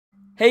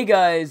Hey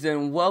guys,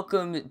 and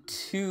welcome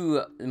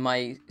to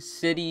my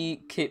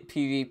city kit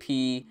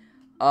PvP.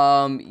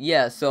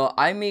 So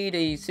I made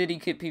a city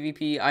kit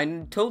PvP.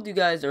 I told you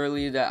guys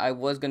earlier that I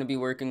was gonna be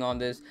working on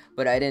this,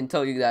 but I didn't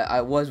tell you that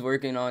I was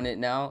working on it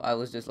now. I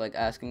was just like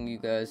asking you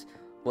guys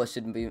what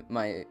should be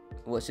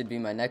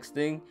my next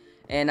thing,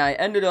 and I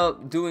ended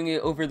up doing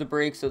it over the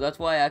break. So that's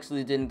why I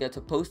actually didn't get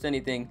to post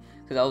anything,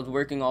 because I was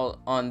working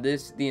on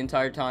this the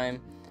entire time.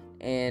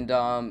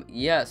 And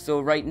yeah,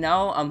 so right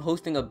now I'm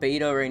hosting a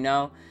beta right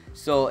now.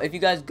 So if you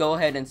guys go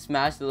ahead and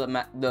smash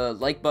the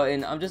like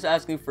button, I'm just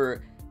asking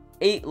for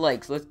 8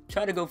 likes. Let's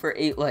try to go for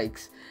 8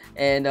 likes.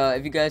 And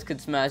if you guys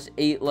could smash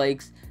 8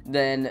 likes,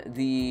 then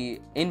the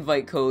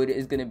invite code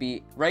is going to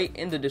be right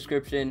in the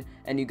description,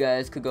 and you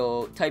guys could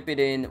go type it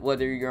in,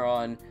 whether you're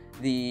on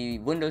the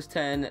Windows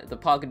 10, the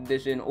Pocket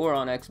Edition, or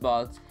on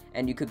Xbox,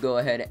 and you could go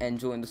ahead and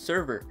join the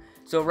server.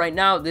 So right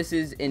now this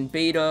is in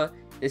beta.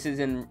 This is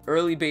in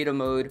early beta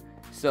mode,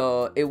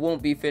 so it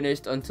won't be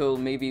finished until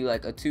maybe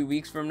like 2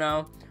 weeks from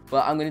now.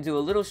 But I'm going to do a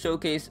little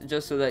showcase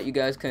just so that you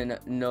guys can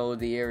know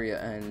the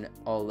area and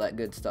all that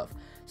good stuff.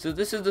 So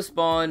this is the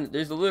spawn.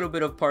 There's a little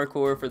bit of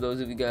parkour for those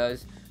of you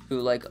guys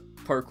who like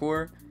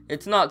parkour.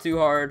 It's not too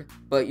hard,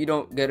 but you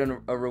don't get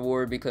a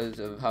reward because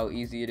of how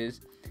easy it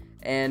is.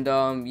 And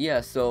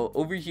yeah, so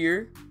over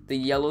here, the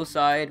yellow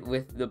side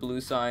with the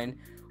blue sign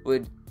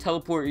would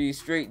teleport you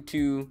straight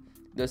to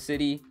the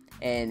city.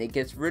 And it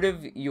gets rid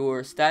of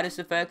your status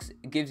effects.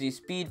 It gives you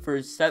speed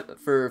for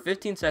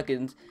 15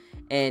 seconds,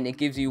 and it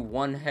gives you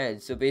 1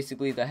 head. So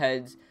basically the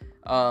heads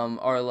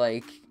are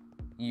like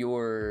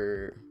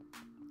your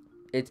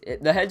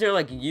the heads are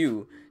like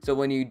you. So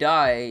when you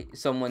die,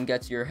 someone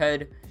gets your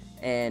head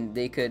and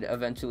they could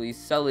eventually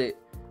sell it.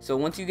 So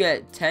once you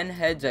get 10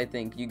 heads, I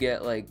think you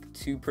get like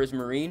 2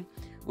 prismarine,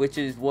 which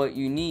is what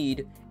you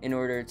need in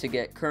order to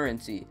get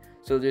currency.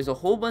 So there's a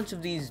whole bunch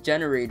of these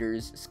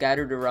generators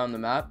scattered around the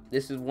map.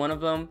 This is one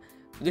of them.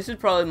 This is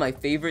probably my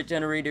favorite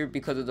generator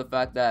because of the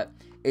fact that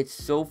it's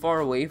so far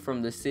away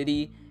from the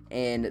city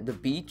and the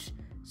beach.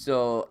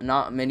 So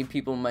not many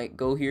people might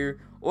go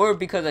here, or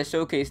because I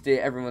showcased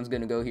it, everyone's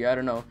gonna go here. I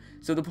don't know.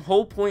 So the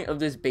whole point of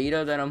this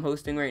beta that I'm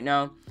hosting right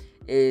now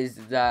is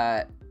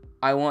that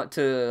I want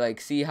to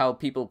like see how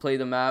people play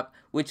the map,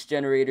 which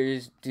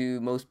generators do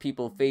most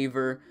people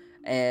favor.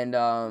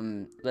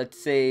 And let's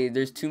say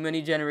there's too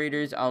many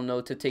generators, I'll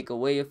know to take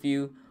away a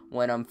few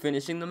when I'm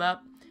finishing the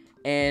map.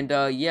 And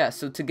yeah,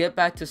 so to get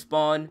back to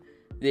spawn,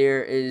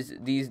 there is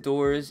these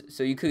doors.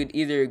 So you could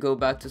either go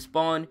back to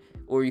spawn,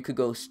 or you could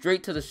go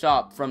straight to the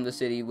shop from the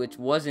city, which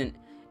wasn't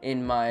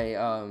in my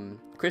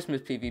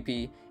Christmas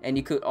PvP. And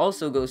you could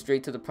also go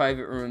straight to the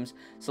private rooms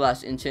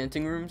 /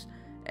 enchanting rooms.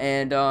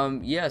 And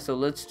yeah, so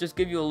let's just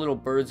give you a little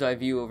bird's eye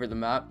view over the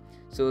map.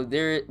 So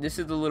this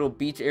is the little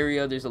beach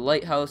area. There's a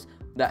lighthouse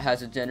that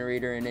has a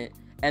generator in it,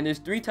 and there's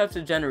 3 types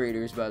of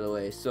generators, by the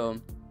way.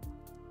 So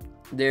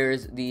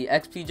there's the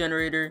XP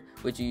generator,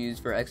 which you use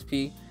for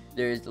XP.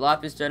 There's the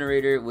lapis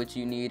generator, which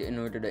you need in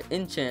order to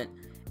enchant,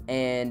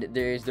 and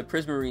there's the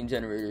prismarine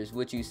generators,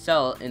 which you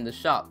sell in the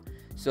shop.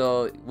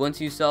 So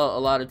once you sell a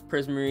lot of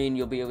prismarine,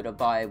 you'll be able to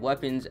buy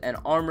weapons and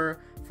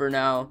armor. For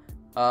now,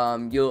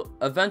 you'll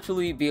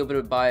eventually be able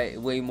to buy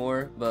way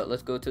more, but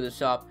let's go to the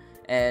shop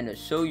and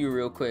show you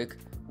real quick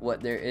what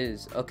there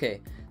is.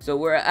 Okay, so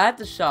we're at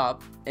the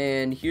shop,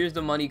 and here's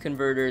the money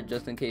converter,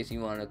 just in case you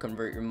want to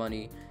convert your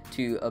money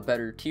to a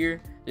better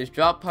tier. There's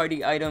drop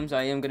party items.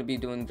 I am going to be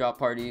doing drop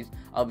parties.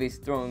 I'll be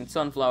throwing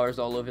sunflowers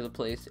all over the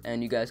place,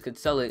 and you guys could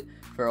sell it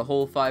for a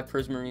whole 5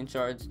 prismarine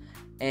shards.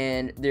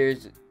 And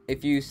there's,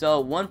 if you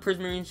sell 1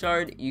 prismarine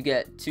shard, you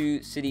get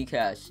 2 city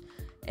cash.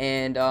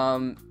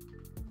 And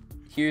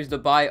here's the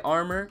buy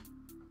armor.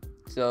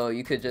 So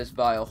you could just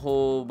buy a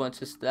whole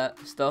bunch of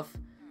stuff.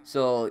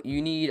 So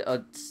you need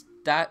a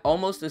stack,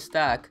 almost a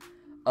stack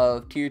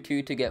of tier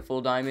 2 to get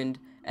full diamond,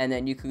 and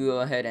then you could go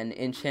ahead and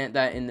enchant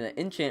that in the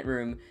enchant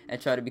room and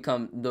try to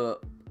become the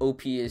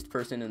OPest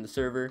person in the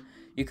server.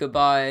 You could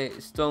buy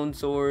stone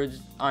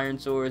swords, iron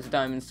swords,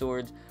 diamond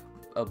swords,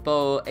 a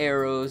bow,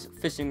 arrows,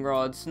 fishing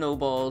rods,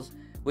 snowballs,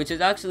 which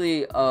is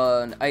actually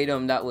an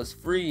item that was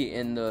free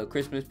in the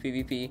Christmas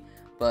PvP,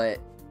 but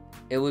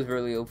it was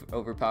really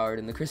overpowered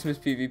in the Christmas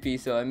PvP,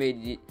 so I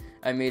made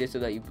it so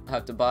that you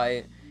have to buy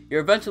it. You're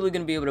eventually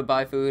going to be able to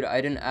buy food.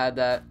 I didn't add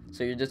that,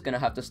 so you're just going to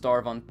have to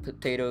starve on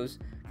potatoes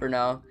for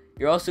now.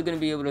 You're also going to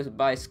be able to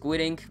buy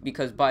squid ink,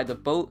 because by the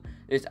boat,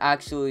 there's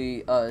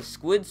actually a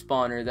squid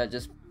spawner that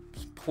just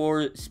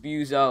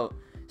spews out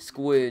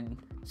squid.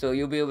 So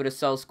you'll be able to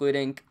sell squid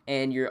ink,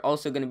 and you're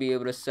also going to be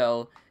able to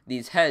sell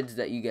these heads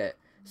that you get.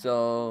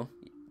 So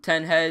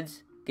 10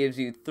 heads gives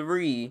you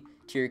 3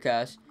 tier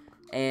cash.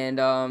 And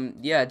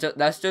yeah,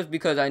 that's just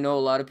because I know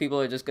a lot of people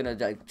are just gonna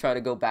like try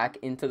to go back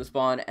into the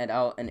spawn and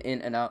out and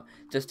in and out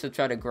just to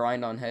try to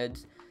grind on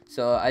heads.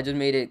 So I just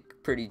made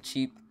it pretty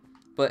cheap,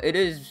 but it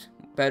is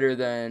better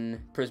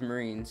than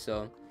prismarine,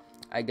 so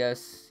I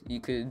guess you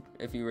could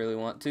if you really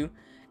want to.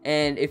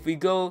 And if we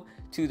go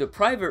to the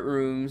private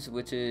rooms,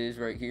 which is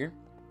right here,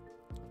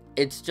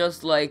 it's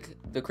just like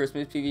the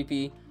Christmas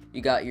PvP.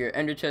 You got your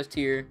ender chest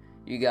here,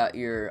 you got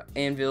your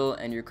anvil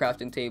and your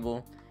crafting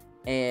table,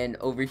 and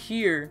over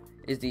here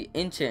is the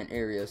enchant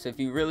area. So if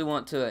you really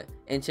want to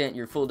enchant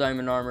your full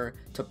diamond armor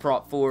to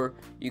prop 4,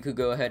 you could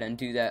go ahead and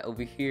do that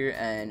over here,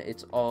 and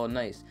it's all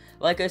nice.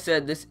 Like I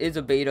said, this is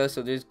a beta,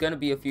 so there's gonna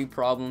be a few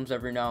problems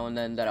every now and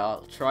then that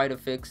I'll try to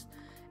fix,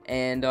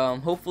 and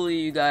hopefully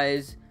you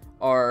guys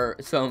are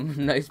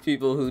some nice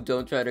people who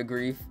don't try to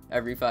grief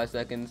every 5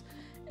 seconds.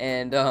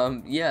 And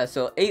yeah,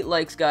 so 8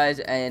 likes, guys,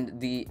 and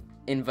the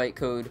invite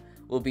code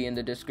will be in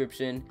the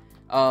description.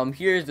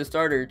 Here's the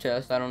starter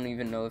chest. I don't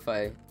even know if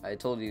I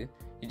told you.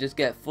 You just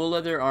get full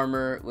leather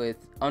armor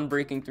with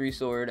unbreaking 3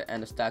 sword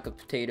and a stack of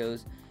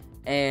potatoes.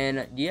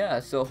 And yeah,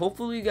 so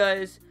hopefully you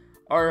guys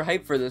are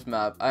hyped for this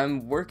map.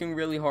 I'm working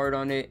really hard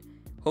on it.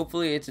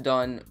 Hopefully it's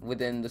done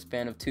within the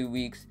span of 2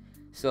 weeks.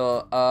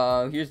 So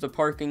here's the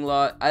parking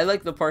lot. I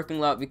like the parking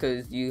lot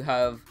because you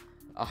have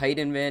a height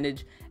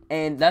advantage,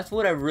 and that's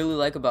what I really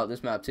like about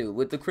this map too.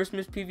 With the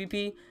Christmas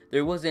PvP,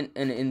 there wasn't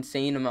an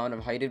insane amount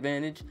of height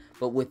advantage,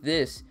 but with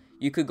this,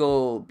 you could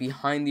go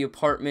behind the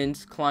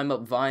apartments, climb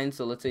up vines.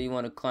 So let's say you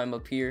want to climb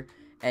up here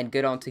and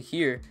get onto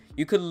here.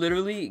 You could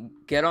literally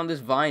get on this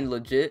vine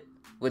legit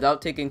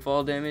without taking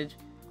fall damage.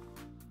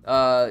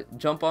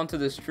 Jump onto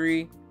this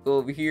tree, go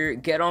over here,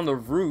 get on the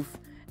roof,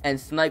 and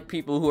snipe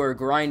people who are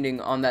grinding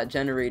on that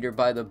generator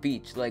by the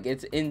beach. Like,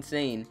 it's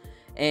insane.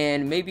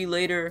 And maybe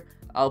later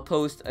I'll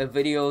post a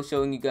video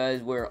showing you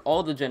guys where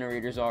all the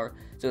generators are,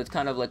 so it's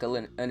kind of like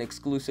an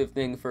exclusive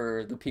thing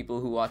for the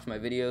people who watch my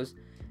videos.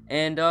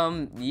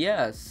 And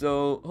yeah,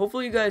 so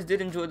hopefully you guys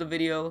did enjoy the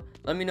video.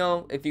 Let me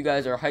know if you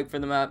guys are hyped for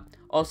the map.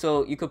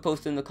 Also, you could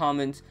post in the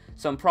comments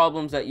some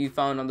problems that you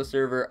found on the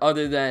server,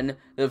 other than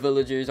the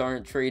villagers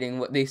aren't trading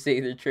what they say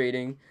they're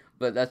trading,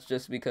 but that's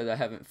just because I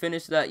haven't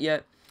finished that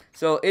yet.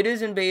 So it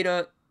is in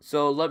beta,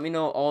 so let me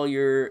know all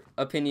your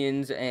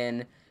opinions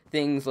and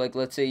things. Like,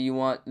 let's say you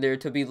want there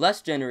to be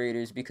less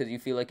generators because you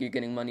feel like you're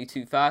getting money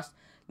too fast,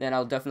 then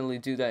I'll definitely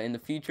do that in the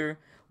future.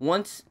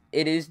 Once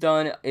it is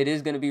done, it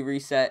is going to be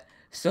reset,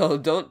 so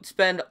don't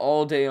spend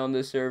all day on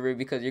this server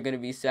because you're going to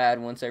be sad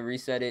once I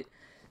reset it.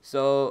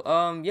 So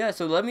yeah,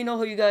 so let me know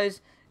how you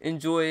guys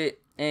enjoy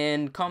it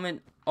and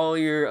comment all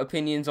your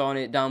opinions on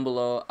it down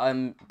below.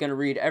 I'm going to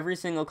read every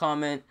single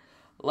comment.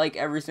 Like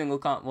every single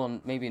well,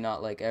 maybe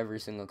not like every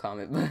single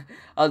comment, but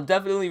I'll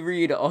definitely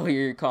read all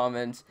your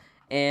comments.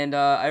 And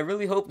I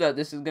really hope that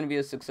this is going to be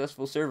a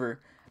successful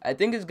server. I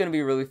think it's going to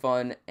be really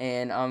fun,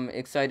 and I'm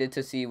excited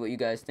to see what you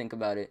guys think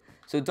about it.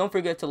 So don't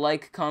forget to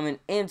like, comment,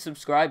 and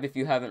subscribe if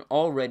you haven't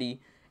already,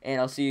 and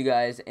I'll see you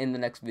guys in the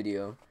next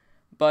video.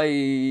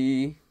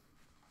 Bye!